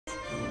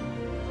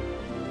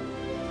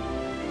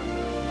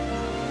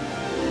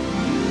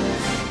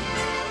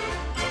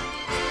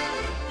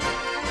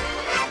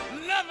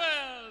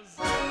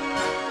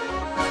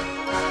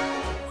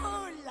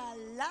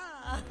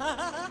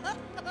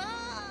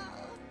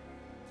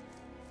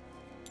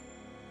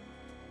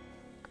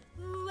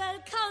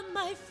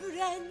my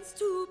friends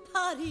to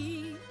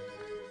Paris.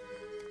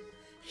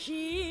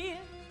 Here,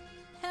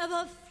 have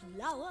a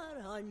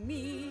flower on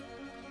me.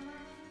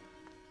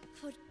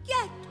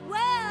 Forget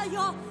where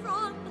you're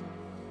from.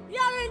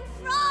 You're in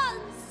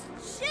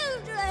France,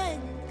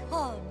 children,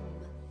 come.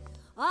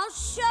 I'll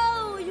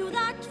show you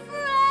that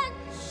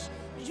French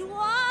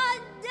joie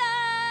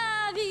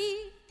de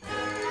vie.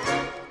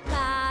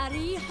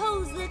 Paris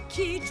holds the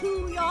key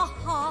to your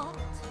heart,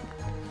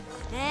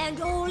 and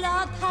all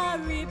of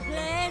Paris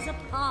plays a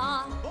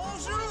part.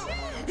 Bonjour!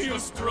 You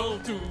stroll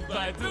to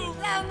Badou,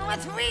 And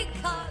what we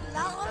call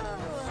love.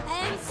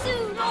 And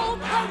soon all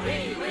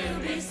Paris will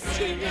be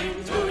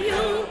singing to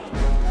you.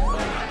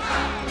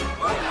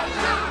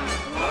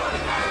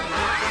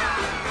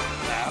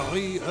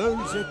 Paris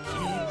owns the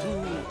key to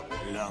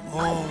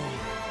l'amour.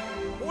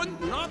 and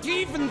not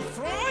even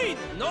Freud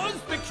knows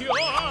the cure.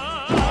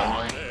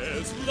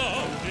 There's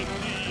love in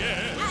the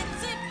air. And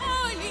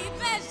Hippolyta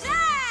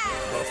Bejar.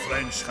 The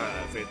French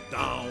have it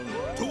down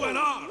to an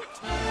art.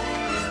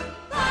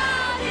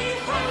 Paris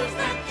holds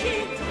the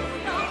key to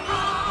your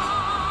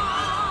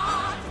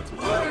heart.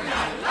 Ooh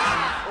la la.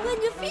 When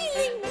you're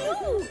feeling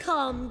blue,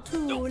 come to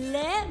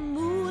Les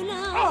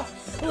Moulins.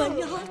 When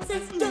your heart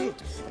says don't,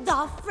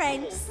 the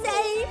French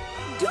say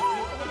do.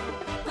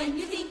 When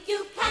you think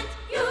you can't,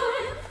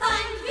 you'll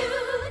find you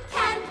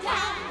can.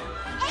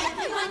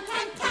 Everyone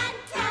can.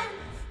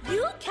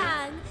 You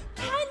can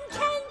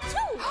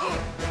too.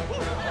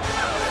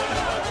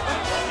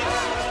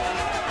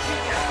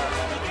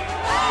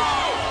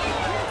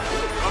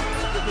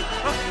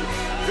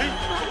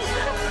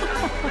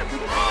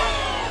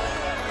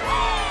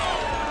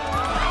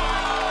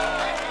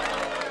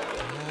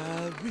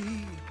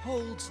 Harry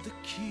holds the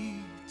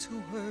key to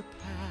her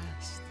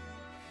past.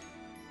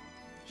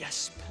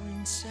 Yes,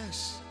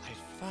 princess, I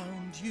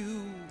found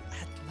you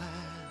at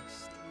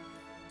last.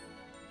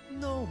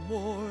 No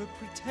more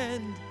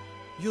pretend,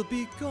 you'll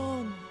be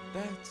gone,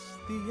 that's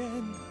the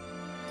end.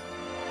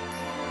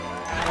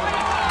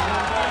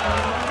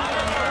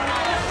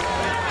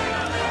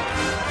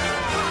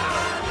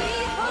 He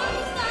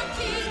holds the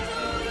key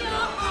to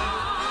your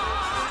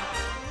heart.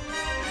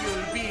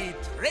 You'll be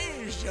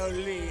très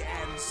jolie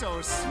and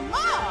so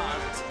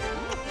smart.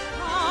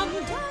 Come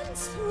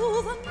dance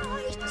through the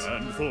night.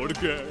 And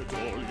forget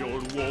all your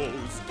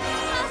woes.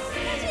 A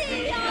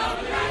city of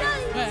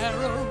light. Where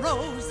a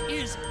rose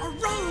is a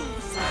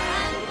rose.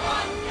 And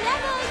one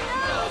never